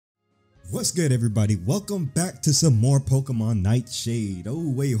What's good, everybody? Welcome back to some more Pokemon Nightshade.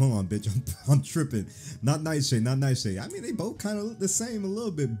 Oh, wait, hold on, bitch. I'm tripping. Not Nightshade, not Nightshade. I mean, they both kind of look the same a little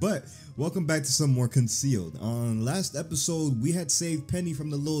bit, but welcome back to some more Concealed. On last episode, we had saved Penny from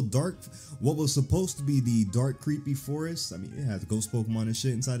the little dark, what was supposed to be the dark, creepy forest. I mean, it has ghost Pokemon and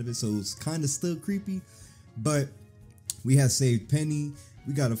shit inside of it, so it's kind of still creepy, but we had saved Penny.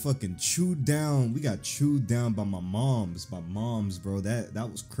 We got fucking chewed down. We got chewed down by my moms, bro.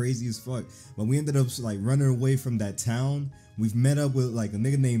 That was crazy as fuck. But we ended up like running away from that town. We've met up with like a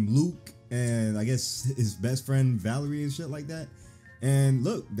nigga named Luke and I guess his best friend Valerie and shit like that. And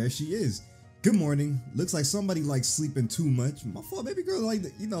look, there she is. Good morning. Looks like somebody like sleeping too much. My fault, baby girl. Like,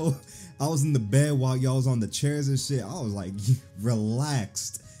 you know, I was in the bed while y'all was on the chairs and shit. I was like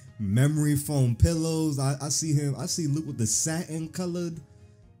relaxed. Memory foam pillows. I see him. I see Luke with the satin colored.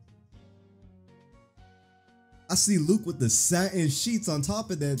 I see Luke with the satin sheets on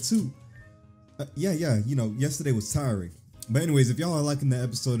top of that too. Yeah, you know, yesterday was tiring. But anyways, if y'all are liking the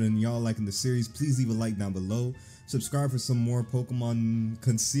episode and y'all liking the series, please leave a like down below. Subscribe for some more Pokemon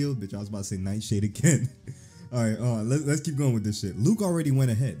Concealed. Bitch, I was about to say Nightshade again. Alright, let's keep going with this shit. Luke already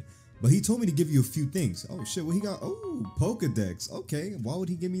went ahead, but he told me to give you a few things. Oh shit, what he got? Oh, Pokedex. Okay, why would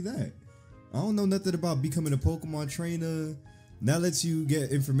he give me that? I don't know nothing about becoming a Pokemon trainer. That lets you get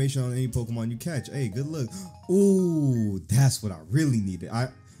information on any Pokemon you catch. Hey, good luck. Ooh, that's what I really needed.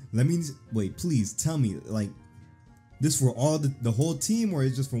 Wait, please tell me, like, this for all the whole team or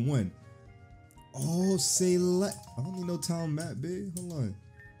it's just for one? Oh, I don't need no town map, babe. Hold on.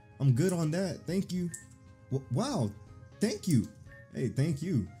 I'm good on that. Thank you. Wow. Thank you. Hey, thank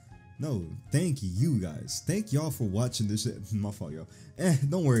you. No, thank you guys. Thank y'all for watching this shit. My fault, y'all.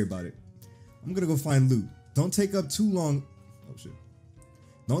 Don't worry about it. I'm gonna go find Luke. Don't take up too long. Oh shit.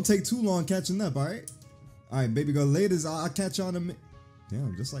 Don't take too long catching up, alright? Alright, baby girl, ladies, I'll catch y'all in a minute.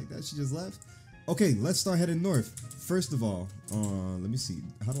 Damn, just like that, she just left. Okay, let's start heading north. First of all, let me see.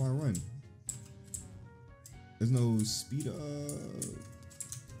 How do I run? There's no speed up. Oh,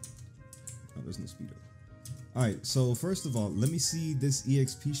 there's no speed up. Alright, so first of all, let me see this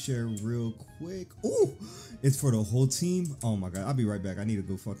EXP share real quick. Oh, it's for the whole team. Oh my god, I'll be right back. I need to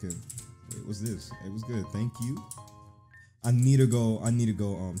go fucking. Wait, what's this? It was good. Thank you. I need to go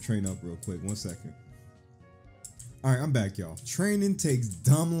train up real quick. 1 second. Alright, I'm back, y'all. Training takes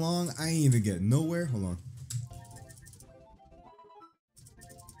dumb long. I ain't even get nowhere. Hold on.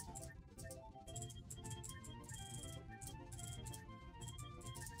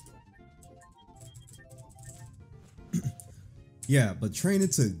 Yeah, but training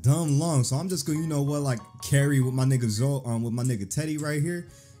took dumb long. So I'm just gonna, you know what, like carry with my nigga with my nigga Teddy right here.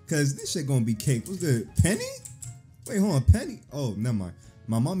 Cause this shit gonna be cake. What's good? Penny? Wait, hold on, Penny. Oh, never mind.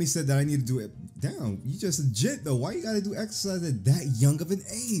 My mommy said that I need to do it. Damn, you just a jit though. Why you gotta do exercise at that young of an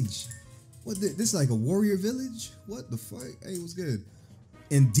age? What? This is like a warrior village? What the fuck? Hey, what's good?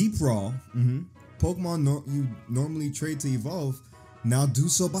 In Deep Raw, Pokemon you normally trade to evolve. Now do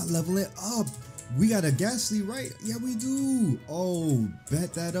so by leveling up. We got a Ghastly, right? Yeah, we do. Oh,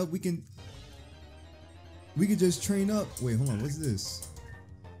 bet that up. We can just train up. Wait, hold on. What's this?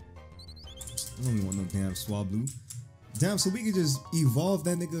 I don't even want no damn Swablu. Damn, so we could just evolve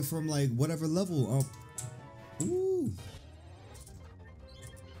that nigga from like whatever level. Ooh.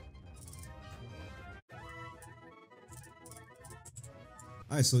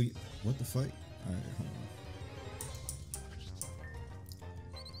 Alright, so what the fuck? Alright, hold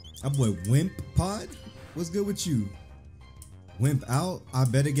on. Our boy Wimp Pod? What's good with you? Wimp out? I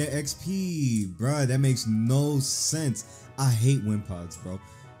better get XP. Bruh, that makes no sense. I hate Wimp Pods, bro.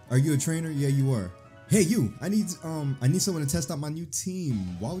 Are you a trainer? Yeah, you are. Hey, you! I need someone to test out my new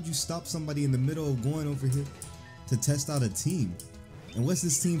team. Why would you stop somebody in the middle of going over here to test out a team? And what's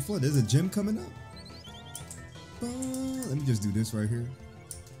this team for? There's a gym coming up? Let me just do this right here.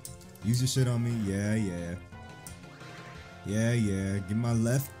 Use your shit on me. Yeah. Get my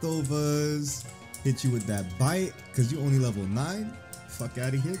leftovers. Hit you with that bite, cause you only level 9. Fuck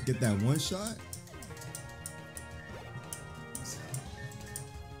out of here. Get that one shot.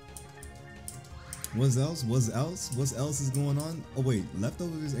 What else is going on? Oh wait,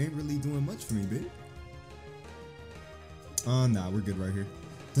 leftovers ain't really doing much for me, babe. Nah, we're good right here.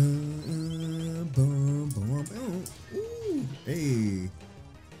 Ooh, hey.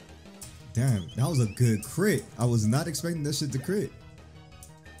 Damn, that was a good crit. I was not expecting that shit to crit.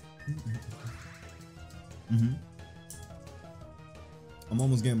 I'm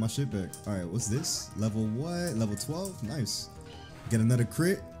almost getting my shit back. Alright, what's this? Level what? Level 12? Nice. Get another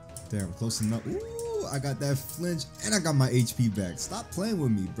crit. Damn, close enough. Ooh, I got that flinch and I got my HP back. Stop playing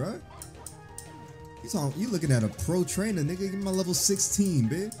with me, bruh. You looking at a pro trainer, nigga. Give me my level 16,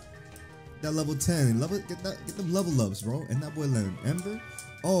 bitch. that level 10. Get them level ups, bro. And that boy let him Ember.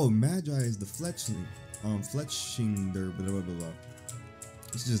 Oh, Magi is the fletching. Fletching there, blah blah blah.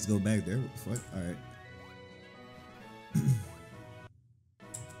 Let's just go back there. What the fuck? Alright.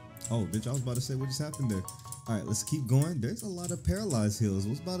 Oh, bitch, I was about to say what just happened there. Alright, let's keep going. There's a lot of paralyzed heals.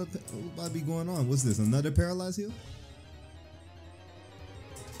 What's about to be going on? What's this? Another paralyzed heal?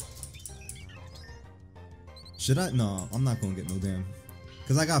 Should I? No, I'm not gonna get no damn.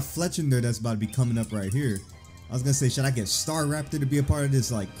 Cause I got Fletch in there that's about to be coming up right here. I was gonna say, should I get Star Raptor to be a part of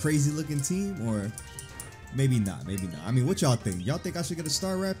this like crazy looking team, or maybe not? Maybe not. I mean, what y'all think? Y'all think I should get a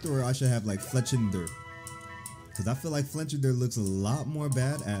Star Raptor, or I should have like Fletch in there? Cause I feel like Fletch in there looks a lot more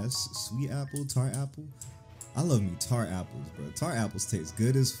badass. Sweet apple, tart apple. I love me tart apples, bro. Tart apples taste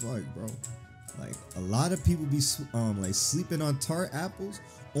good as fuck, bro. Like a lot of people be like sleeping on tart apples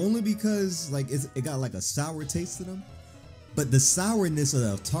only because like it got like a sour taste to them. But the sourness of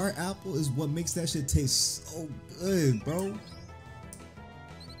a tart apple is what makes that shit taste so good, bro.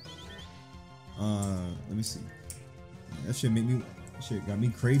 Let me see. That shit got me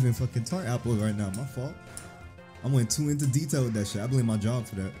craving fucking tart apples right now. My fault. I went too into detail with that shit. I blame my job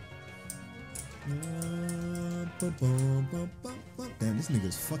for that. Damn, this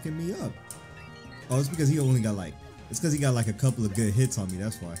nigga's fucking me up. Oh, it's because he only got like, it's because he got like a couple of good hits on me.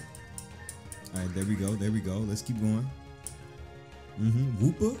 That's why. All right, there we go. There we go. Let's keep going.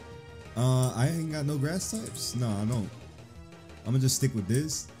 Whooper. I ain't got no grass types. No, I don't. I'm gonna just stick with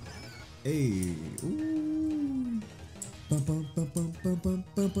this. Hey. Ooh.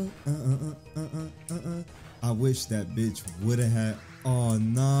 I wish that bitch would have had. Oh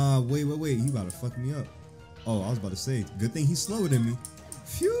nah. Wait. He about to fuck me up. Oh, I was about to say. Good thing he's slower than me.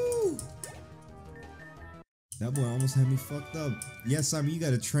 Phew. That boy almost had me fucked up. Yes, I mean you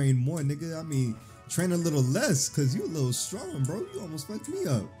gotta train more, nigga. I mean, train a little less, cause you a little strong, bro. You almost fucked me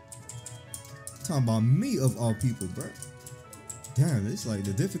up. Talking about me of all people, bro. Damn, it's like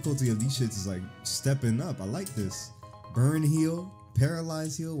the difficulty of these shits is like stepping up. I like this. Burn heal,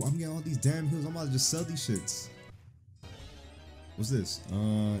 paralyze heal. I'm getting all these damn heals. I'm about to just sell these shits. What's this?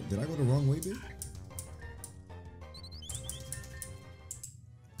 Did I go the wrong way, babe?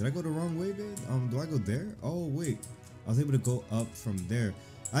 Did I go the wrong way, babe? Do I go there? Oh wait, I was able to go up from there.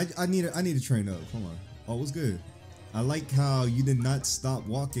 I need to train up. Hold on. Oh, what's good? I like how you did not stop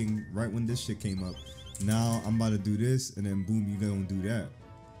walking right when this shit came up. Now I'm about to do this, and then boom, you gonna do that.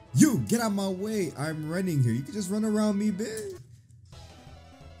 You get out my way. I'm running here. You can just run around me, bitch.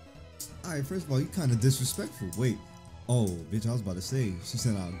 All right. First of all, you kind of disrespectful. Wait. Oh, bitch. I was about to say she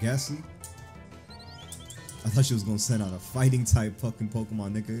sent out Ghastly. I thought she was gonna send out a fighting type fucking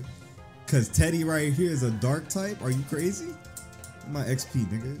Pokemon, nigga. Cause Teddy right here is a dark type. Are you crazy? My XP,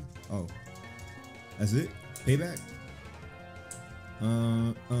 nigga. Oh, that's it. Payback.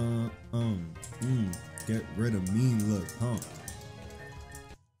 Get rid of mean look, huh?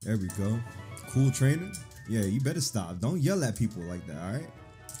 There we go. Cool training. Yeah, you better stop. Don't yell at people like that, all right?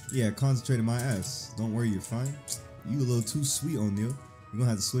 Yeah, concentrate on my ass. Don't worry, you're fine. You a little too sweet, O'Neal. You're gonna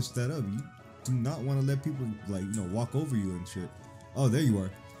have to switch that up. You do not want to let people like walk over you and shit. Oh, there you are.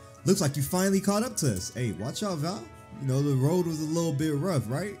 Looks like you finally caught up to us. Hey, watch out, Val. The road was a little bit rough,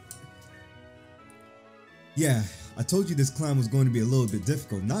 right? Yeah, I told you this climb was going to be a little bit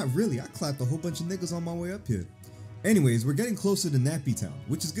difficult. Not really. I clapped a whole bunch of niggas on my way up here. Anyways, we're getting closer to Nappy Town,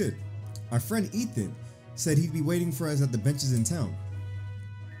 which is good. Our friend Ethan said he'd be waiting for us at the benches in town.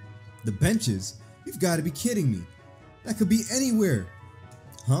 The benches? You've got to be kidding me. That could be anywhere.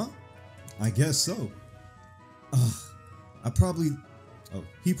 Huh? I guess so.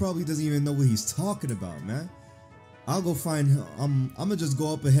 He probably doesn't even know what he's talking about, man. I'll go find him. I'm gonna just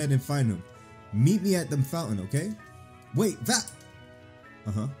go up ahead and find him. Meet me at the fountain, okay? Wait, that.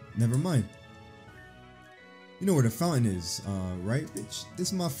 Never mind. You know where the fountain is, right, bitch? This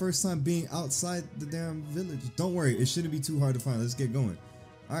is my first time being outside the damn village. Don't worry, it shouldn't be too hard to find. Let's get going.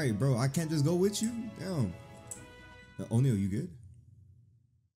 All right, bro. I can't just go with you. Damn. O'Neal, you good?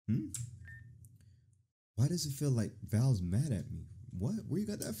 Why does it feel like Val's mad at me? What? Where you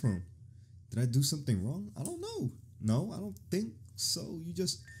got that from? Did I do something wrong? I don't know. No, I don't think so.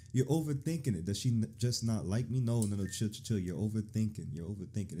 You're overthinking it. Does she just not like me? No, chill. You're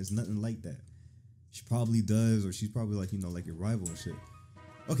overthinking. It's nothing like that. She probably does, or she's probably like, like your rival and shit.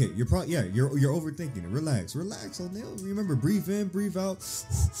 Okay, you're overthinking it. Relax, O'Neal. Remember, breathe in, breathe out.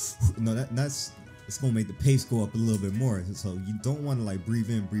 No, that's it's gonna make the pace go up a little bit more. So you don't want to like breathe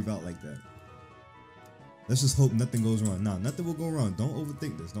in, breathe out like that. Let's just hope nothing goes wrong. Nah, nothing will go wrong. Don't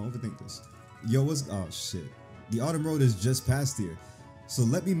overthink this. Yo, oh shit. The autumn road is just past here. So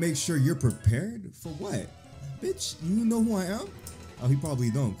let me make sure you're prepared for what? Bitch, you know who I am? Oh, he probably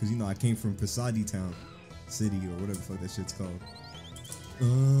don't, because, you know, I came from Pasadi Town City or whatever the fuck that shit's called.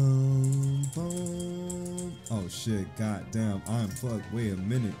 Oh, shit. Goddamn. I'm fucked. Wait a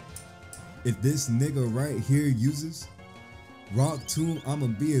minute. If this nigga right here uses Rock Tomb, I'ma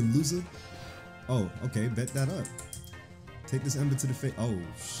be a loser. Oh, okay. Bet that up. Take this ember to the face. Oh,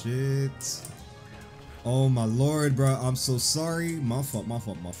 shit. Oh, my lord, bro. I'm so sorry. My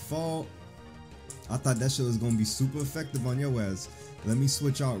fault. I thought that shit was gonna be super effective on your ass. Let me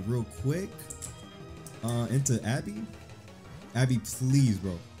switch out real quick into Abby. Abby, please,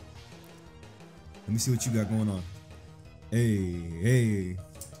 bro. Let me see what you got going on. Hey.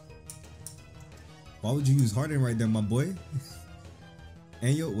 Why would you use Harden right there, my boy?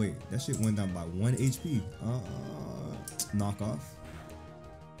 And yo, wait, that shit went down by 1 HP. Knock off.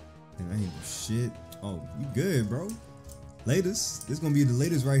 And I ain't do shit. Oh, you good, bro. Latest. This gonna be the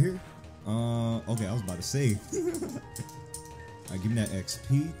latest right here. Okay, I was about to say. Alright, give me that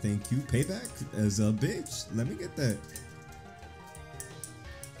XP. Thank you. Payback as a bitch. Let me get that.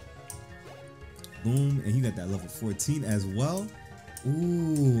 Boom. And you got that level 14 as well.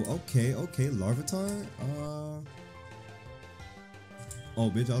 Ooh, okay. Larvitar.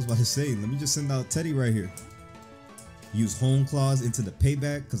 Oh, bitch, I was about to say, let me just send out Teddy right here. Use Home Claws into the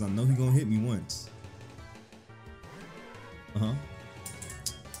payback, because I know he gonna hit me once.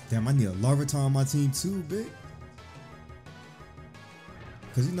 Damn, I need a Larvitar on my team too, bitch.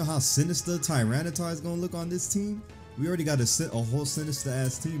 Because you know how sinister Tyranitar is gonna look on this team? We already got a whole sinister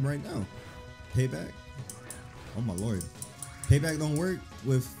ass team right now. Payback? Oh my lord. Payback don't work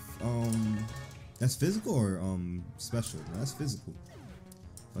with, that's physical or, special? No, that's physical.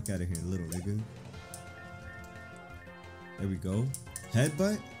 Fuck out of here, little nigga. There we go.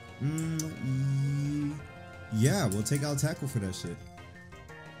 Headbutt? Yeah, we'll take out tackle for that shit.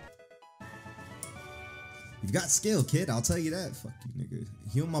 You've got skill, kid. I'll tell you that. Fuck you, nigga.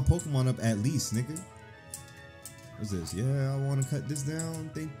 Heal my Pokemon up at least, nigga. What's this? Yeah, I want to cut this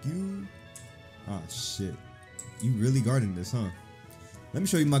down. Thank you. Ah, shit. You really guarding this, huh? Let me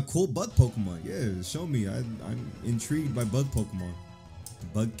show you my cool bug Pokemon. Yeah, show me. I'm intrigued by bug Pokemon.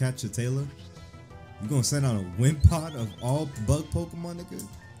 Bug Catcher Taylor. You gonna send out a Wimpod of all bug Pokemon, nigga?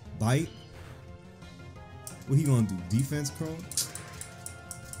 Bite. What he gonna do? Defense curl?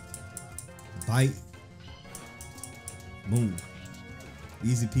 Bite. Boom.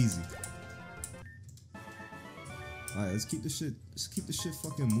 Easy peasy. Alright, let's keep the shit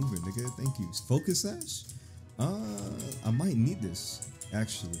fucking moving, nigga. Thank you. Focus Sash? I might need this,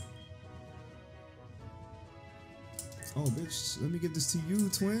 actually. Oh, bitch, let me give this to you,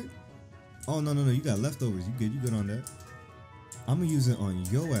 twin. Oh, no, you got leftovers. You good on that. I'm gonna use it on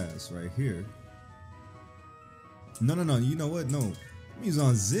your ass right here. No, you know what? No. I'm using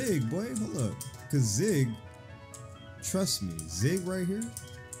on Zig, boy. Hold up. Cause Zig, trust me, Zig right here,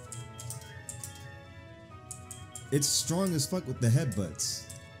 it's strong as fuck with the headbutts.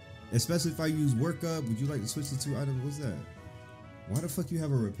 Especially if I use Work Up. Would you like to switch the two items? What's that? Why the fuck you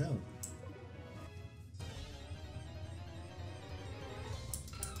have a repel?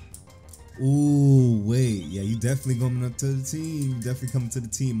 Ooh, wait. Yeah, you definitely coming up to the team. You definitely coming to the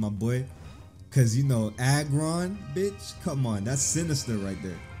team, my boy. Cause you know, Aggron, bitch. Come on, that's sinister right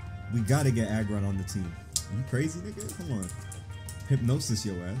there. We gotta get Aggron on the team. You crazy, nigga? Come on. Hypnosis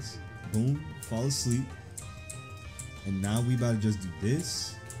your ass. Boom. Fall asleep. And now we about to just do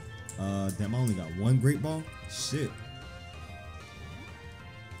this. Damn, I only got one Great Ball. Shit.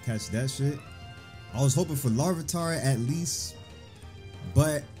 Catch that shit. I was hoping for Larvitar at least,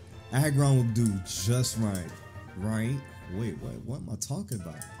 but Aggron will do just right. Right? Wait, what am I talking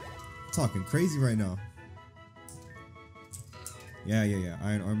about? I'm talking crazy right now. Yeah.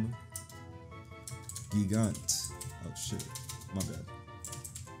 Iron Armor. Gigant. Oh shit. My bad.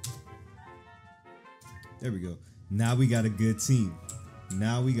 There we go. Now we got a good team.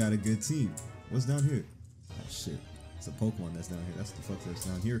 What's down here? Oh shit. It's a Pokemon that's down here. That's the fuck that's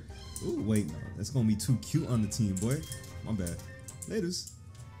down here. Ooh, wait, no. That's gonna be too cute on the team, boy. My bad. Laters.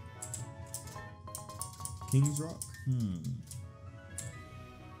 King's Rock?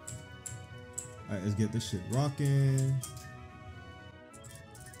 Alright, let's get this shit rocking.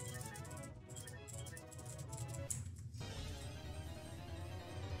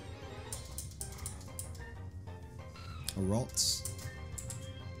 Ralts.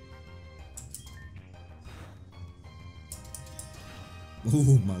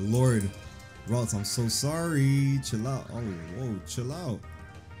 Oh my lord. Ralts, I'm so sorry. Chill out. Oh, whoa, chill out.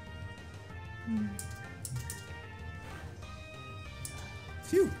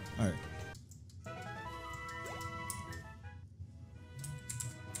 Phew. Alright.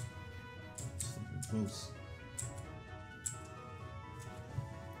 Close.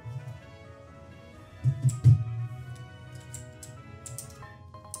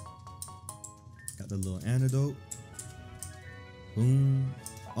 Got the little antidote. Boom.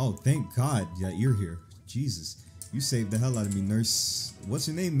 Oh, thank God that you're here. Jesus. You saved the hell out of me, nurse. What's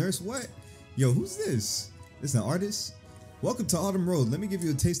your name, nurse? What? Yo, who's this? This an artist? Welcome to Autumn Road. Let me give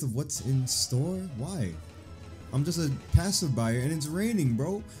you a taste of what's in store. Why? I'm just a passerby and it's raining,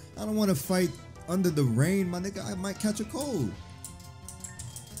 bro. I don't want to fight under the rain, my nigga. I might catch a cold.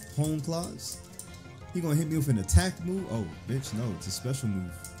 Home clause. He gonna hit me with an attack move? Oh, bitch, no. It's a special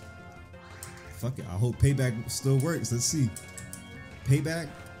move. Fuck it. I hope payback still works. Let's see. Payback.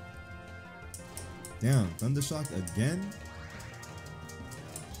 Damn. Thundershock again.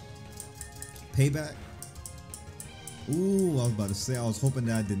 Payback. Ooh, I was about to say, I was hoping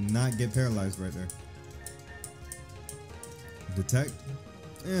that I did not get paralyzed right there. Detect?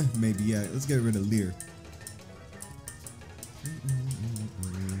 Maybe, yeah. Let's get rid of Lear.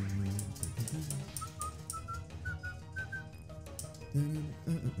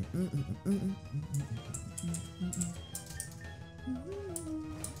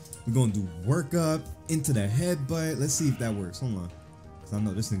 We're gonna do work up into the headbutt. Let's see if that works. Hold on. Cause I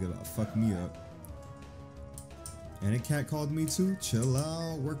know this nigga about to fuck me up. And a cat called me too. Chill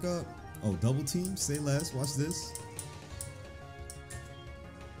out. Work up. Oh, double team. Say less. Watch this.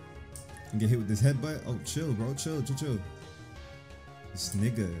 And get hit with this headbutt. Oh, chill, bro. Chill. This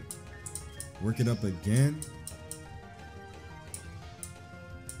nigga. Work it up again.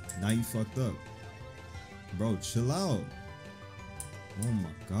 Now you fucked up. Bro, chill out. Oh my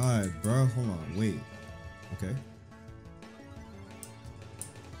God, bro. Hold on. Wait. Okay.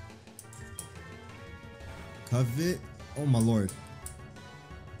 Covet. Oh my Lord.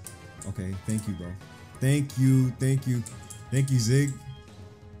 Okay. Thank you, bro. Thank you, Zig.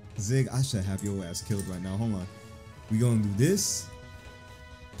 Zig, I should have your ass killed right now. Hold on. We gonna do this.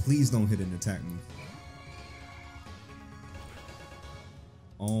 Please don't hit an attack move.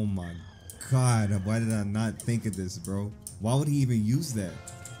 Oh my God. Why did I not think of this, bro? Why would he even use that?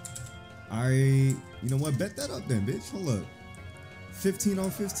 You know what? Bet that up then, bitch. Hold up. 15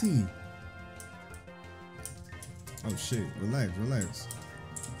 on 15. Oh shit. Relax.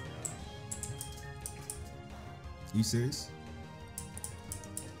 You serious?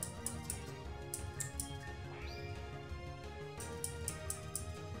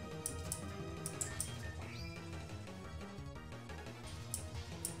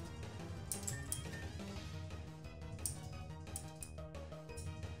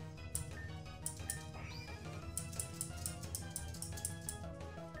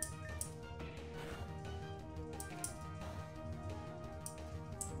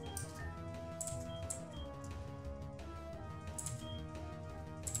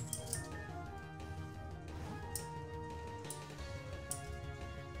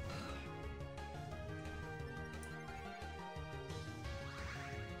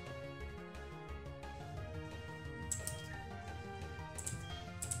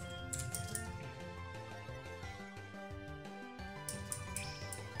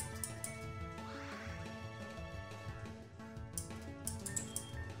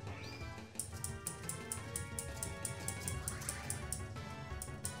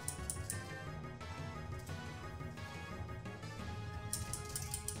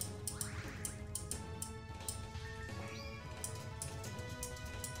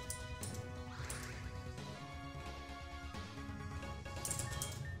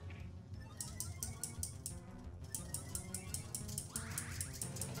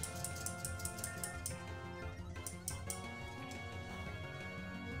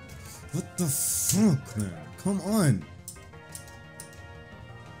 What the fuck, man? Come on.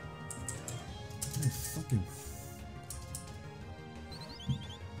 Oh, fucking.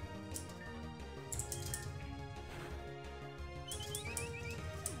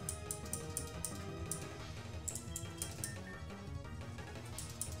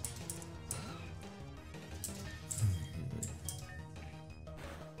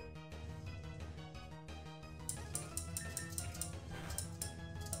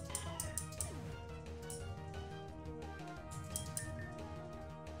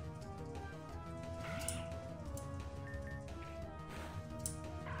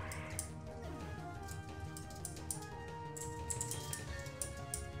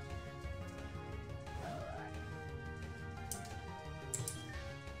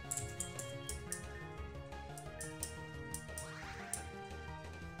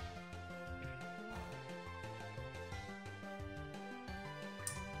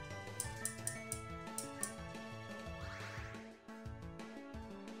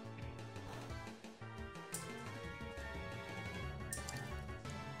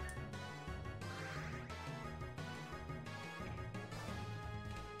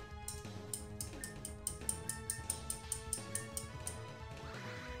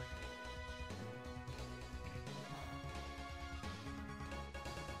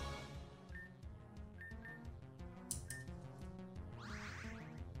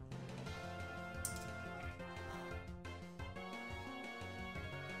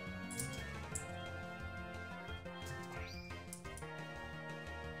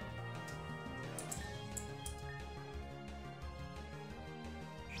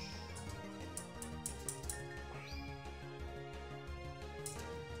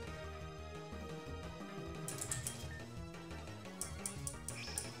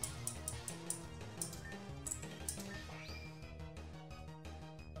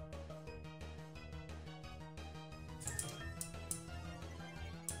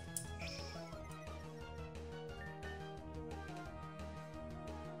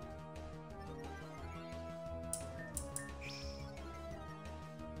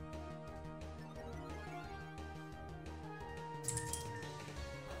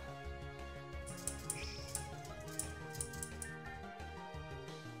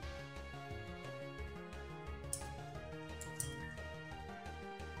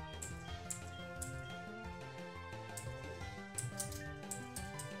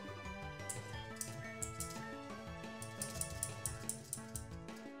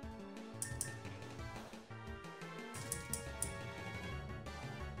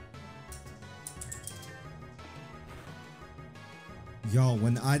 Y'all,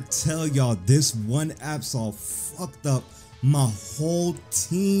 when I tell y'all this one Absol fucked up my whole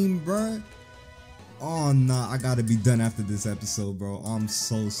team, bruh. Oh, nah, I gotta be done after this episode, bro. I'm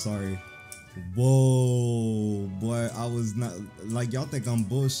so sorry. Whoa, boy, I was not, like, y'all think I'm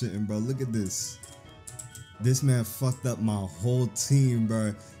bullshitting, bro. Look at this. This man fucked up my whole team,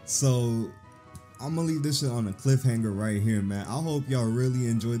 bro. So, I'm gonna leave this shit on a cliffhanger right here, man. I hope y'all really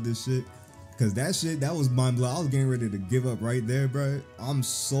enjoyed this shit. Cause that was mind blowing. I was getting ready to give up right there, bro. I'm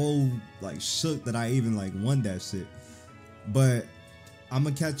so like shook that I even like won that shit. But I'm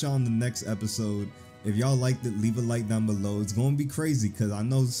gonna catch y'all on the next episode. If y'all liked it, leave a like down below. It's gonna be crazy because I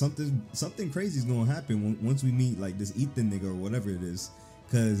know something crazy is gonna happen once we meet like this Ethan nigga or whatever it is.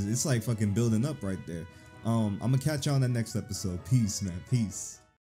 Cause it's like fucking building up right there. I'm gonna catch y'all on the next episode. Peace, man. Peace.